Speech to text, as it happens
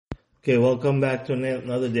Okay, welcome back to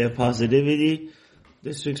another day of positivity.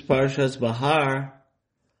 This week's Parsha is BEHAR,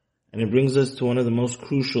 and it brings us to one of the most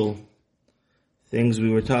crucial things we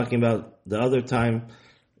were talking about the other time,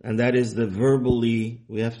 and that is the verbally,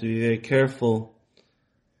 we have to be very careful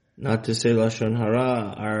not to say Lashon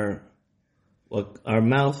Hara. Our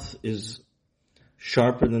mouth is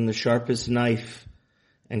sharper than the sharpest knife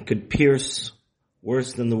and could pierce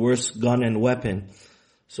worse than the worst gun and weapon.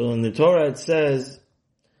 So in the Torah it says,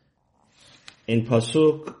 in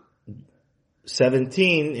Pasuk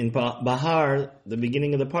 17, in BEHAR, the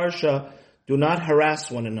beginning of the Parsha, do not harass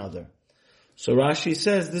one another. So Rashi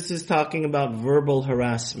says this is talking about verbal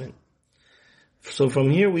harassment. So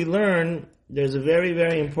from here we learn there's a very,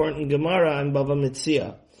 very important Gemara in Bava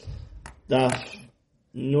Metzia, Daf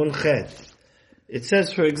Nun Chet. It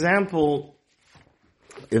says, for example,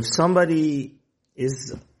 if somebody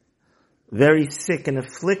is very sick and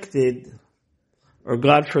afflicted, or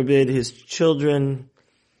God forbid his children,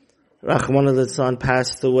 Rahman al-Litzlan,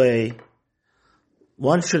 passed away,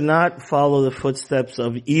 one should not follow the footsteps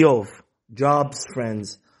of Eov, Job's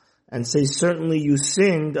friends, and say, certainly you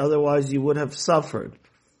sinned, otherwise you would have suffered.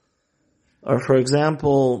 Or for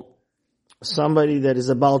example, somebody that is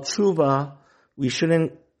a Baal Tshuva, we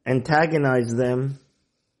shouldn't antagonize them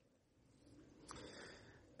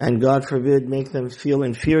and God forbid make them feel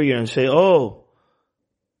inferior and say, oh,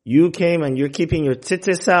 you came and you're keeping your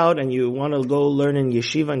tzitzis out and you want to go learn in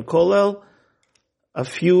yeshiva and kollel. A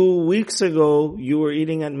few weeks ago, you were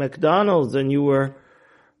eating at McDonald's and you were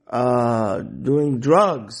doing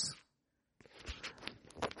drugs.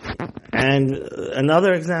 And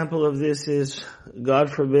another example of this is, God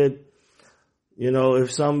forbid,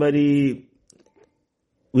 if somebody,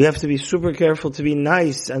 we have to be super careful to be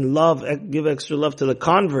nice and give extra love to the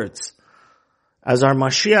converts. As our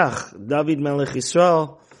Mashiach, David Melech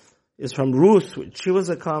Yisrael, is from Ruth. She was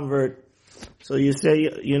a convert. So you say,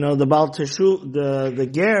 the Baal Teshuv, the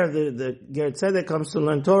Ger Tzedek comes to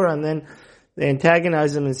learn Torah, and then they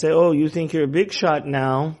antagonize him and say, oh, you think you're a big shot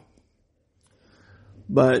now,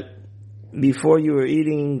 but before you were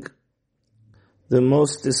eating the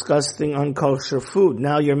most disgusting unkosher food.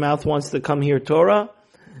 Now your mouth wants to come hear Torah.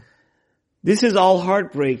 This is all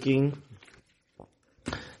heartbreaking,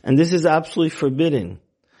 and this is absolutely forbidden.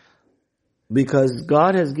 Because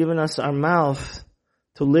God has given us our mouth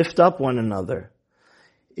to lift up one another.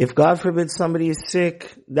 If God forbid somebody is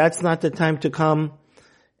sick, that's not the time to come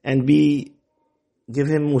and give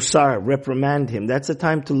him musar, reprimand him. That's the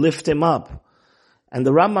time to lift him up. And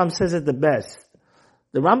the Rambam says it the best.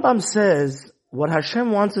 The Rambam says what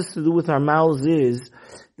Hashem wants us to do with our mouths is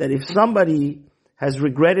that if somebody has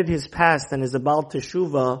regretted his past and is about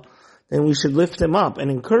teshuvah, then we should lift him up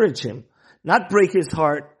and encourage him. Not break his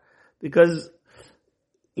heart. Because,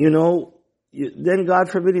 then God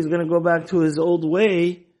forbid he's going to go back to his old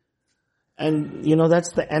way. And,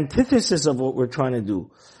 that's the antithesis of what we're trying to do.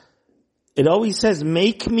 It always says,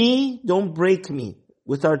 make me, don't break me.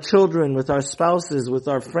 With our children, with our spouses, with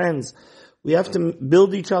our friends. We have to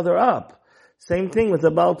build each other up. Same thing with the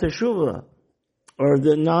Baal Teshuvah. Or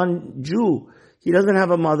the non-Jew. He doesn't have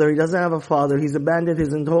a mother, he doesn't have a father, he's abandoned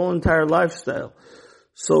his whole entire lifestyle.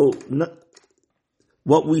 So,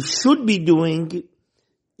 what we should be doing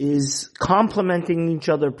is complimenting each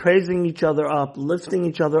other, praising each other up, lifting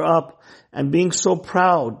each other up, and being so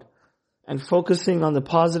proud and focusing on the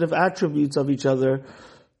positive attributes of each other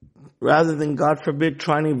rather than, God forbid,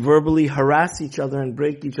 trying to verbally harass each other and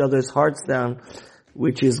break each other's hearts down,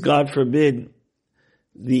 which is, God forbid,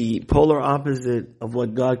 the polar opposite of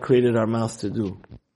what God created our mouth to do.